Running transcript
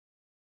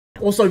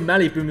Also,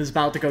 Maliboomer is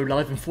about to go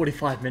live in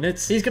 45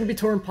 minutes. He's going to be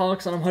touring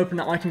parks, and I'm hoping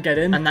that I can get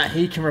in and that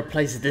he can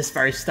replace this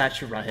very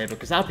statue right here,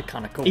 because that'd be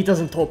kind of cool. He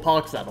doesn't tour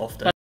parks that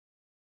often.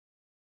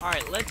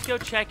 Alright, let's go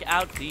check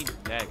out the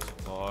next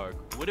park.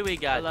 What do we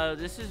got? Hello,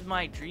 this is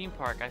my dream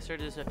park. I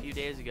started this a few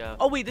days ago.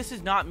 Oh, wait, this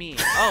is not me.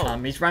 Oh.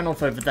 He's ran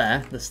off over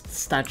there. The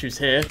statue's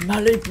here.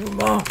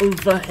 Maliboomer,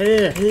 over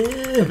here.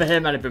 Over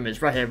here, Maliboomer.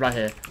 It's right here, right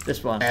here.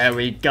 This one. There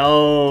we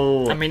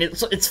go. I mean,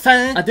 it's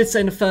fair. I did say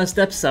in the first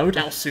episode,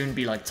 that'll soon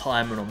be like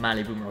Tycoon or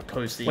Maliboomer or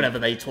Kizy, whenever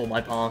they tour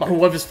my park. But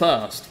whoever's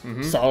first.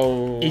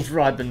 So, he's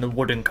riding the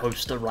wooden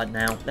coaster right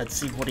now. Let's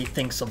see what he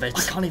thinks of it.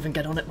 I can't even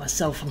get on it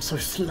myself. I'm so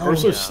slow. I'm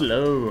so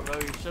slow. Bro,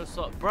 you're so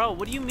slow. Bro,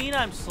 what do you mean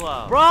I'm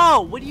slow?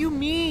 Bro, what do you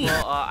mean?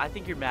 Well, I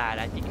think you're mad.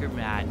 I think you're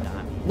mad.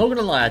 Not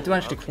gonna lie, I do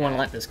actually quite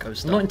like this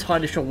coaster. I'm not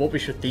entirely sure what we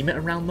should theme it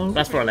around though.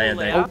 That's for a later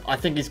day. Oh, I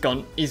think he's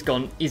gone. He's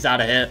gone. He's out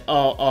of here.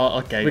 Oh,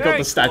 okay. We got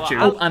the statue.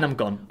 Oh, and I'm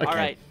gone. Okay.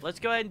 Alright, let's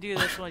go ahead and do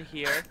this one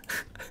here.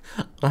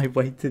 I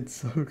waited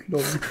so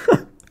long.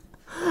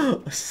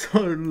 So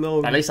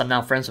long. At least I'm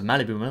now friends with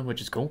Maliboomer, which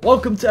is cool.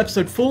 Welcome to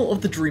episode 4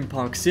 of the Dream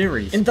Park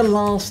series. In the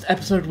last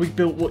episode, we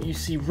built what you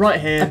see right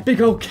here, a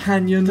big old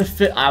canyon to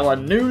fit our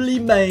newly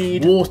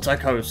made water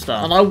coaster.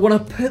 And I want to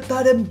put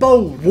that in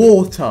bold.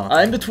 Water.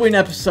 In between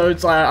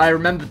episodes, I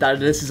remembered that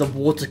this is a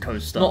water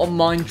coaster, not a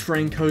mine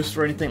train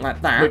coaster or anything like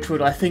that, which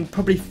would, I think,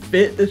 probably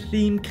fit the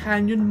theme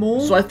canyon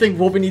more. So I think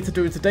what we need to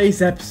do in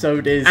today's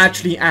episode is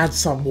actually add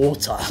some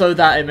water, so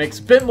that it makes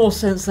a bit more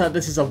sense that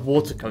this is a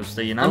water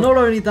coaster, you know? And not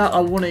only that,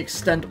 I want to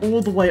extend all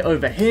the way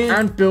over here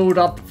and build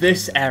up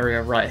this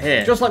area right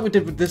here, just like we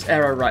did with this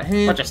area right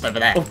here, but just over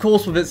there, of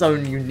course, with its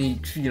own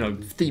unique, you know,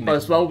 theme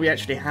as well. We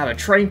actually have a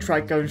train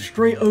track going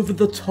straight over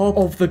the top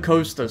of the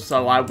coaster,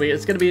 so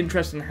it's going to be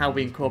interesting how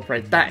we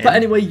incorporate that in. But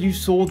anyway, you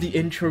saw the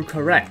intro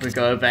correct. We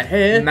go over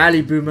here.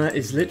 Maliboomer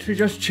is literally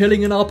just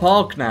chilling in our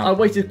park now. I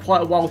waited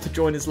quite a while to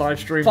join his live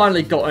stream,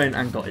 finally got in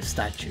and got his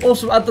statue.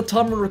 Also, at the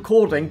time of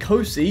recording,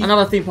 Kizy,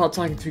 another Theme Park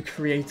Tycoon 2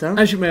 creator,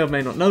 as you may or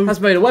may not know, has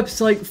made a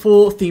website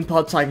for Theme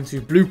Park Tycoon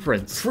 2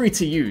 blueprints, free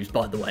to use,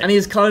 by the way, and he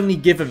has kindly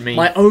given me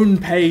my own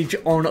page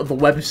on the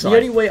website. The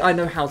only way I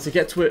know how to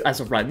get to it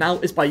as of right now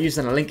is by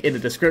using a link in the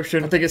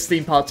description. I think it's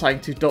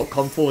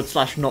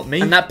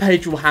themeparktycoon2.com/notme, and that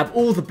page will have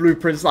all the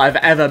blueprints that I've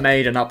ever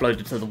made and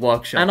uploaded to the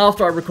workshop. And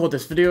after I record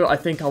this video, I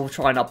think I will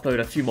try and upload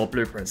a few more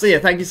blueprints. So yeah,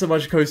 thank you so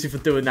much, Kizy, for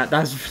doing that.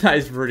 That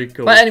is really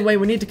cool. But anyway,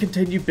 we need to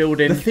continue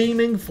building the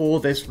theming for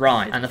this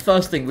ride, and the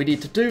first thing we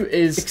need to do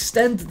is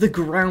extend the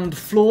ground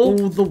floor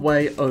all the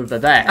way over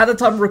there. At the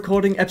time of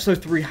recording,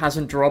 episode 3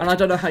 hasn't dropped, and I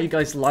don't know how you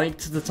guys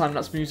liked the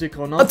time-lapse music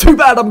or not. Too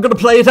bad, I'm gonna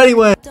play it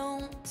anyway.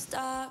 Don't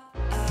stop.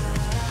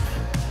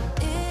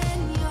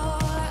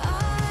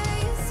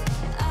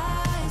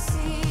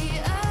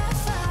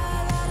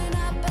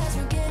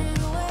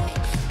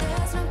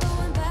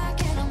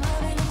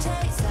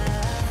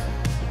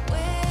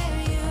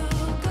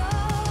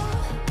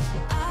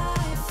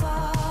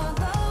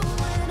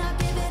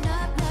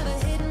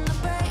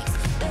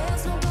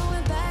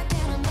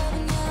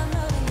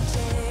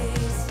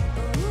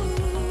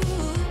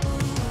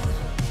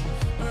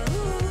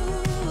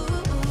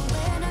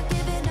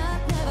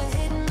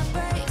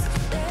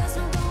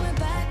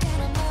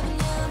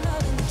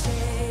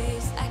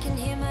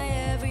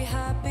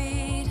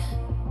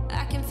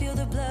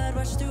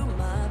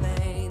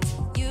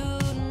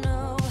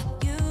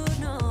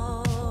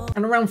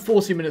 And around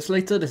 40 minutes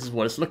later, this is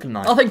what it's looking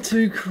like. Nothing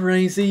too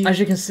crazy. As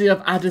you can see,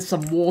 I've added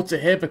some water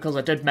here because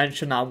I did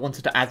mention that I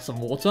wanted to add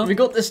some water. We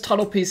got this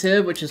tunnel piece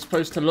here, which is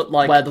supposed to look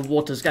like where the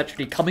water's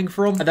actually coming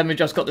from. And then we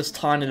just got this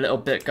tiny little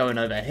bit going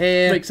over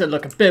here. Makes it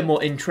look a bit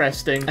more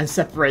interesting and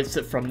separates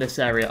it from this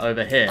area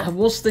over here. I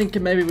was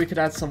thinking maybe we could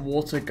add some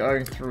water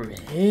going through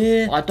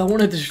here. I don't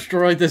want to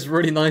destroy this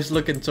really nice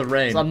looking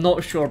terrain, so I'm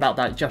not sure about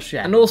that just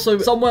yet. And also,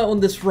 somewhere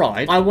on this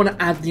ride, I want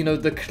to add, you know,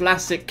 the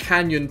classic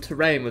canyon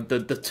terrain with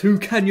the two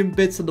canyon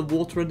bits and the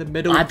water in the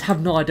middle. I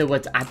have no idea where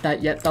to add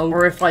that yet though,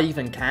 or if I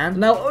even can.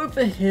 Now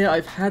over here,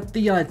 I've had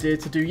the idea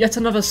to do yet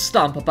another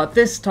stump, but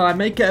this time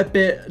make it a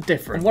bit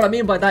different. And what I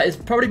mean by that is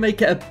probably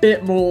make it a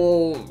bit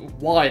more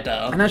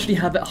wider and actually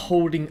have it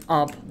holding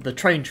up the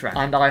train track.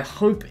 And I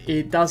hope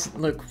it doesn't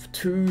look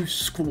too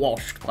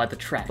squashed by the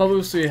track, but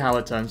we'll see how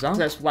it turns out.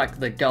 Let's whack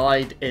the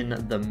guide in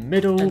the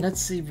middle, and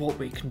let's see what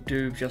we can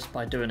do just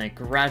by doing a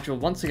gradual,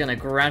 once again, a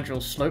gradual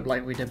slope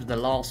like we did with the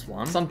last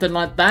one. Something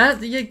like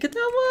that. Yeah, could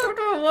that work?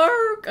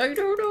 I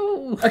don't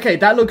know. Okay,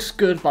 that looks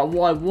good, but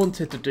what I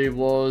wanted to do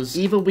was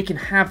either we can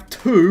have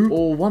two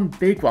or one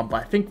big one,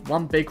 but I think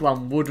one big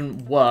one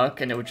wouldn't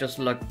work and it would just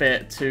look a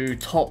bit too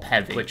top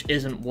heavy, which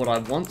isn't what I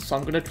want. So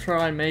I'm gonna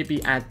try and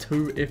maybe add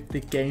two if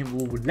the game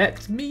will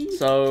let me.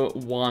 So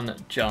one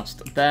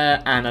just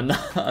there and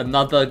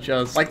another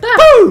just like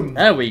that. Boom!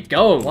 There we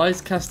go. Why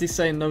is Kizy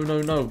saying no,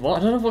 no, no? What?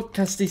 I don't know what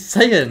Kizy's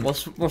saying.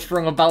 What's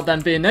wrong about them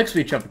being next to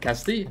each other,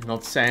 Kizy? I'm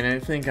not saying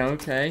anything.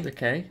 Okay.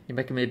 Okay. You're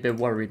making me a bit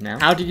worried now.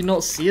 How How do you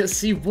not see it?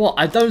 See what?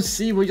 I don't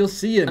see what you're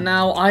seeing.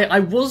 Now, I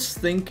was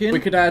thinking we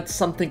could add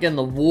something in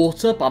the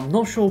water, but I'm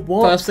not sure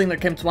what. First thing that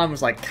came to mind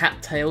was like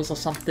cattails or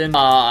something.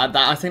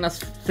 I think that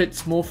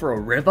fits more for a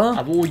river.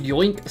 I will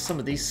yoink some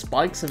of these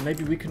spikes and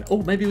maybe we can,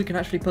 maybe we can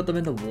actually put them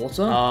in the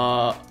water.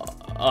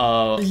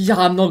 Yeah,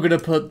 I'm not gonna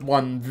put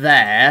one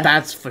there,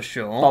 that's for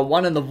sure. But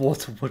one in the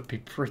water would be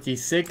pretty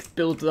sick.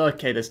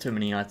 Okay, there's too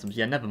many items.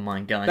 Yeah, never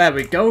mind, guys. There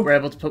we go. We're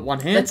able to put one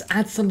here. Let's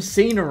add some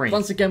scenery.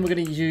 Once again, we're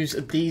gonna use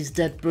these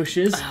dead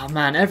bushes. Oh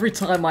man, every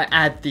time I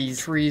add these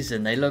trees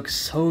in, they look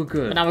so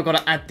good. And now we've got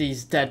to add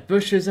these dead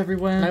bushes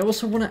everywhere. And I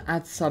also want to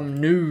add some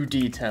new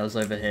details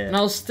over here. And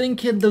I was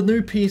thinking the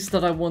new piece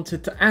that I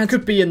wanted to add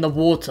could be in the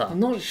water. I'm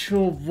not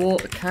sure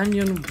what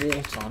canyon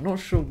water. I'm not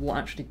sure what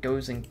actually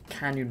goes in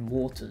canyon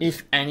waters.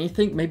 If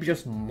anything, maybe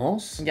just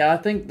moss. Yeah, I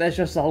think there's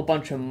just a whole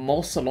bunch of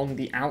moss along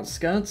the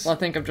outskirts. So I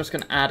think I'm just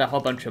going to add a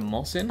whole bunch of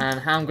moss in. And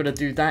how I'm going to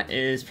do that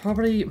is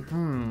probably,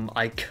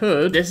 I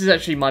could. This is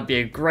actually might be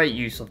a great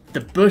use of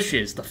the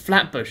bushes, the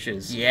flat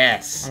bushes.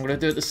 Yes. I'm going to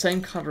do it the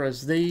same color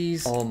as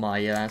these. Oh my,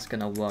 yeah, that's going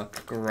to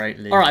work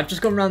greatly. All right, I've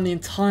just gone around the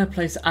entire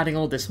place adding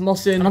all this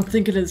moss in. And I'm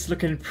thinking it's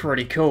looking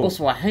pretty cool.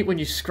 Also, I hate when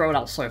you scroll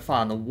out so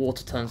far and the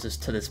water turns this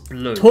to this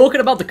blue.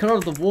 Talking about the color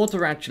of the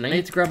water, actually, I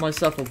need to grab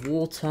myself a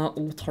water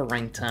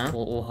alterator,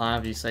 or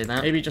however you say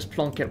that. Maybe just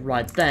plonk it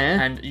right there.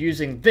 And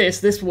using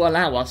this will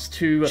allow us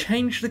to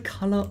change the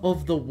color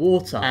of the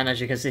water. And as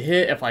you can see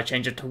here, if I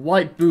change it to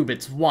white, boom,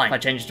 it's white. If I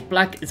change it to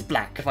black, it's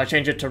black. If I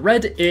change it to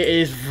red, it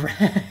is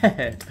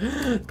red.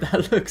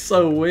 That looks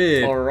so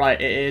weird. All right,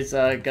 it is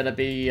gonna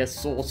be a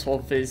sort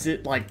of, is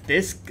it like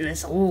this?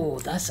 Oh,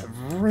 that's a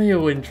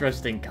real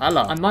interesting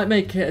color. I might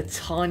make it a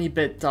tiny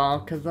bit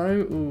darker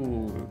though.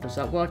 Ooh, does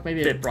that work?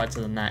 Maybe a bit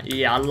brighter than that.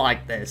 Yeah, I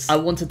like this. I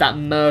wanted that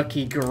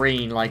murky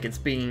green, like it's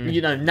been,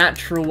 you know,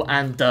 natural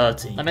and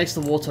dirty. That makes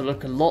the water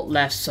look a lot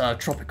less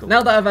tropical.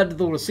 Now that I've added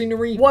all the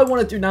scenery, what I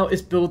want to do now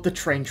is build the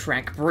train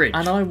track bridge.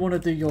 And I want to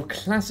do your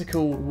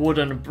classical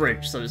wooden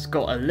bridge. So it's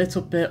got a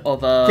little bit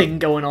of a thing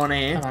going on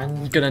here. And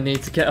I'm gonna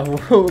need to get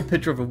a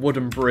picture of a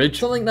wooden bridge.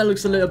 Something that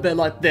looks a little bit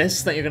like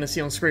this that you're gonna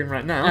see on screen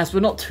right now. As we're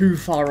not too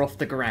far off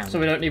the ground. So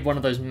we don't need one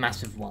of those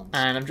massive ones.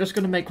 And I'm just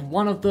gonna make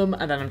one of them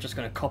and then I'm just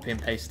gonna copy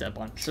and paste it a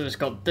bunch. So it's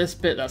got this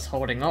bit that's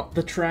holding up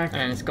the track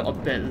and it's got a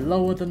bit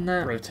lower than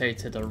that,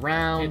 rotated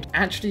around.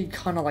 Actually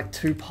kind of like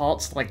two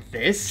parts like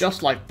this,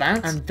 just like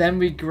that. And then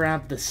we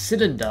grab the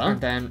cylinder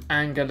and then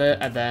angle it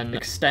and then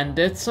extend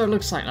it. So it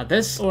looks something like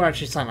this, or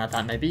actually something like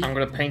that maybe. I'm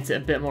gonna paint it a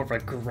bit more of a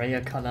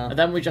grayer color. And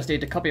then we just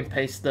need to copy and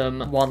paste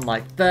them, one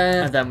like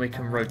there, and then we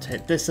can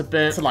rotate this a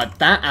bit, so like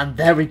that, and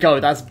there we go,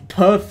 that's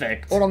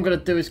perfect. All I'm gonna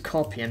do is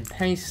copy and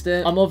paste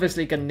it. I'm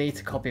obviously gonna need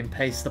to copy and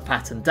paste the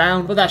pattern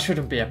down, but that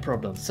shouldn't be a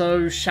problem.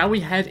 So shall we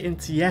head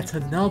into yet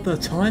another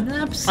time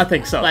lapse? I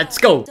think so. Let's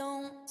go.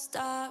 Don't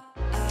stop.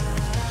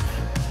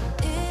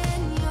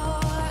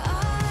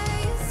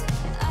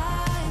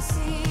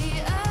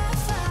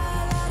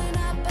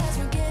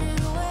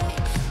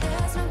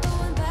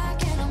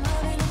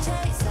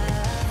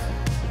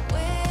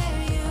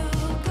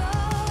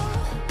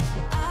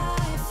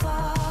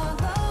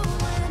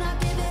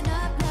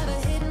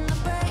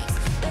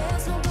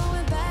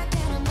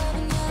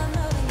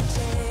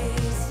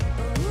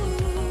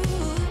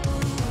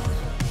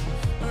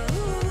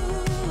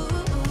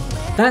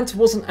 That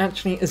wasn't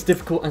actually as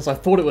difficult as I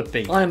thought it would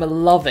be. I am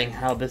loving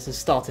how this is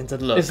starting to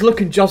look. It's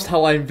looking just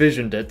how I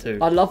envisioned it to.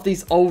 I love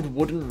these old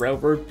wooden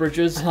railroad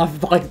bridges. And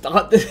I've like,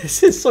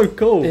 this is so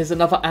cool. Here's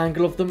another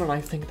angle of them and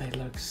I think they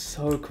look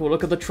so cool.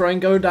 Look at the train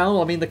go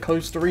down. I mean the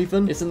coaster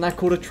even. Isn't that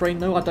called a train?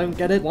 No, I don't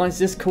get it. Why is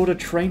this called a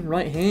train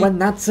right here? When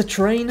that's a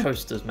train?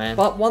 Coasters, man.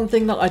 But one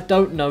thing that I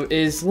don't know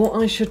is what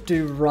I should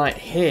do right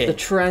here. The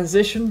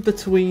transition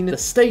between the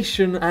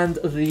station and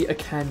the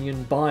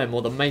canyon biome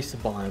or the mesa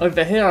biome.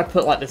 Over here I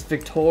put like this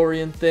Victorian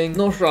thing.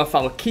 Not sure if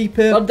I would keep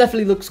it, but it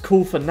definitely looks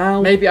cool for now.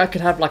 Maybe I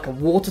could have like a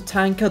water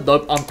tanker.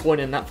 Nope, I'm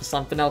pointing that for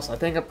something else. I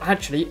think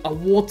actually a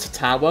water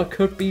tower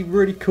could be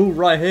really cool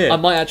right here. I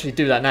might actually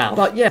do that now.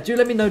 But yeah, do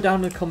let me know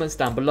down in the comments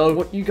down below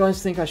what you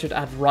guys think I should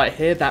add right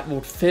here that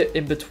would fit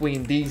in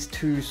between these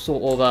two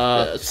sort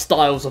of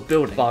styles of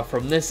building. But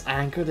from this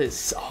angle,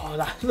 it's, oh,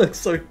 that looks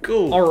so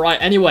cool. All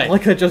right, anyway,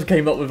 like I just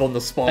came up with on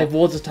the spot, a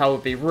water tower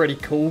would be really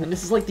cool. And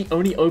this is like the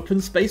only open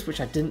space which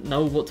I didn't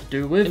know what to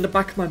do with. In the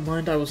back of my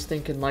mind, I was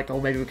thinking like, oh,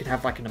 maybe we could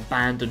have like an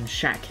abandoned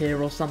shack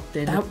here or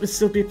something. That would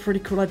still be a pretty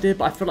cool idea,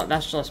 but I feel like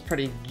that's just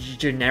pretty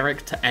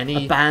generic to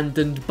any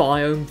abandoned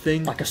biome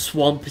thing. Like a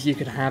swamp, you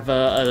could have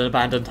an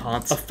abandoned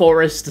hut, a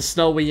forest, a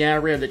snowy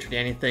area, literally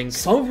anything.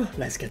 So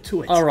let's get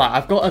to it. All right,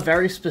 I've got a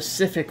very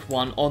specific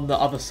one on the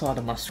other side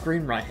of my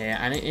screen right here,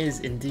 and it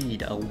is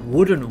indeed a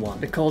wooden one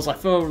because I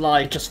feel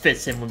like it just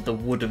fits in with the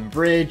wooden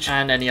bridge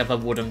and any other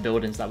wooden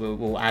buildings that we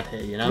will add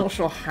here, you know? I'm not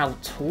sure how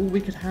tall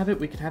we could have it.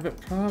 We could have it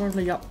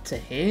probably up to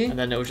here, and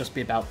then it will just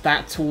be about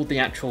that tool, the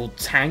actual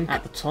tank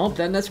at the top.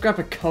 Then let's grab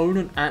a cone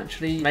and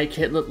actually make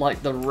it look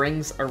like the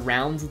rings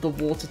around the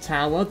water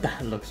tower.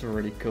 That looks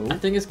really cool. I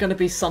think it's going to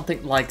be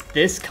something like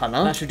this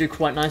color. That should do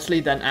quite nicely.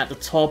 Then at the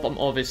top, I'm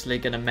obviously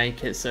going to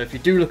make it so if you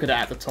do look at it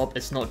at the top,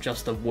 it's not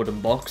just a wooden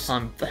box.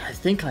 I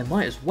think I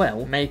might as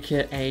well make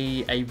it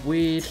a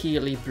weird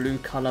tealy blue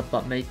color,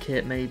 but make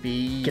it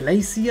maybe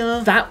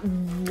glacier. That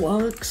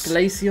works.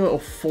 Glacier or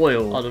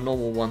foil are the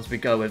normal ones we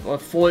go with. Or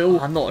foil,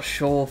 I'm not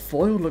sure.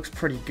 Foil looks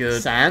pretty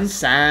good.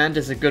 Sand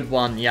is a good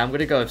one. Yeah, I'm going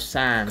to go with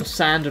sand. Because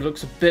sand, it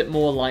looks a bit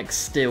more like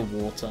still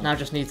water. Now I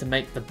just need to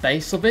make the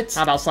base of it.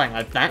 How about something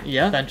like that?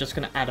 Yeah. Then just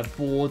going to add a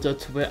border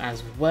to it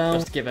as well.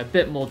 Just to give it a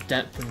bit more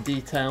depth and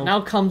detail.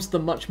 Now comes the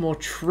much more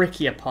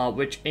trickier part,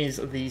 which is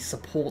the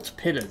support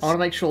pillars. I want to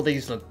make sure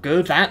these look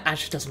good. That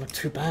actually doesn't look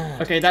too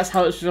bad. Okay, that's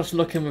how it's just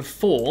looking with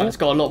 4. And it's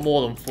got a lot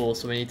more than 4,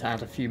 so we need to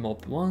add a few more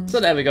ones. So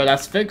there we go,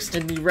 that's fixed.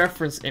 In the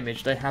reference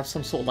image, they have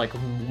some sort of like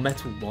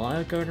metal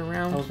wire going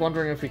around. I was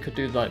wondering if we could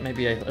do like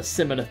maybe a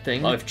similar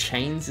thing, but with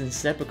chains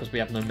instead, because we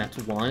have no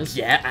metal wires.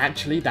 Yeah,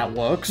 actually, that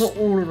works. Not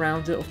all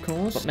around it, of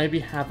course, but maybe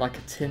have like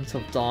a tint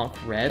of dark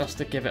red, just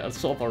to give it a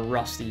sort of a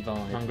rusty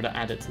vibe. I'm going to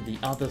add it to the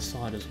other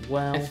side as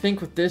well. I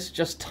think with this,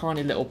 just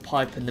tiny little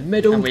pipe in the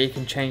middle, and we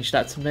can change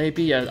that to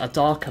maybe a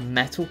darker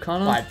metal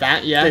color. Like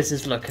that, yeah. This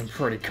is looking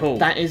pretty cool.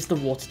 That is the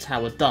water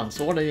tower done.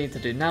 So what I need to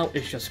do now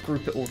is just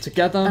group it all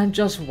together and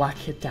just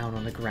whack it down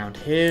on the ground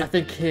here. I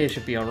think here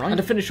should be alright. And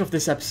to finish off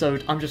this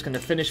episode, I'm just going to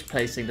finish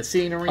placing the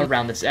scenery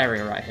around this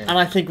area right here. And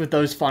I think with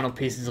those final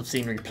pieces of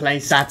scenery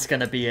placed, that's going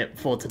to be it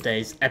for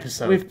today's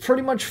episode. We've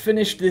pretty much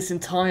finished this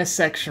entire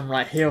section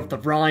right here of the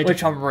ride,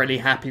 which I'm really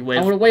happy with.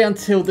 I'm going to wait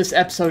until this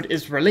episode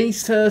is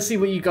released to see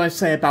what you guys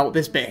say about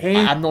this bit here.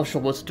 I'm not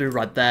sure what to do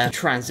right there to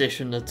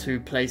transition the two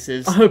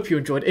places. I hope you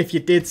enjoyed. If you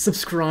did,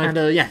 subscribe.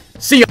 And yeah,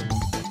 see ya!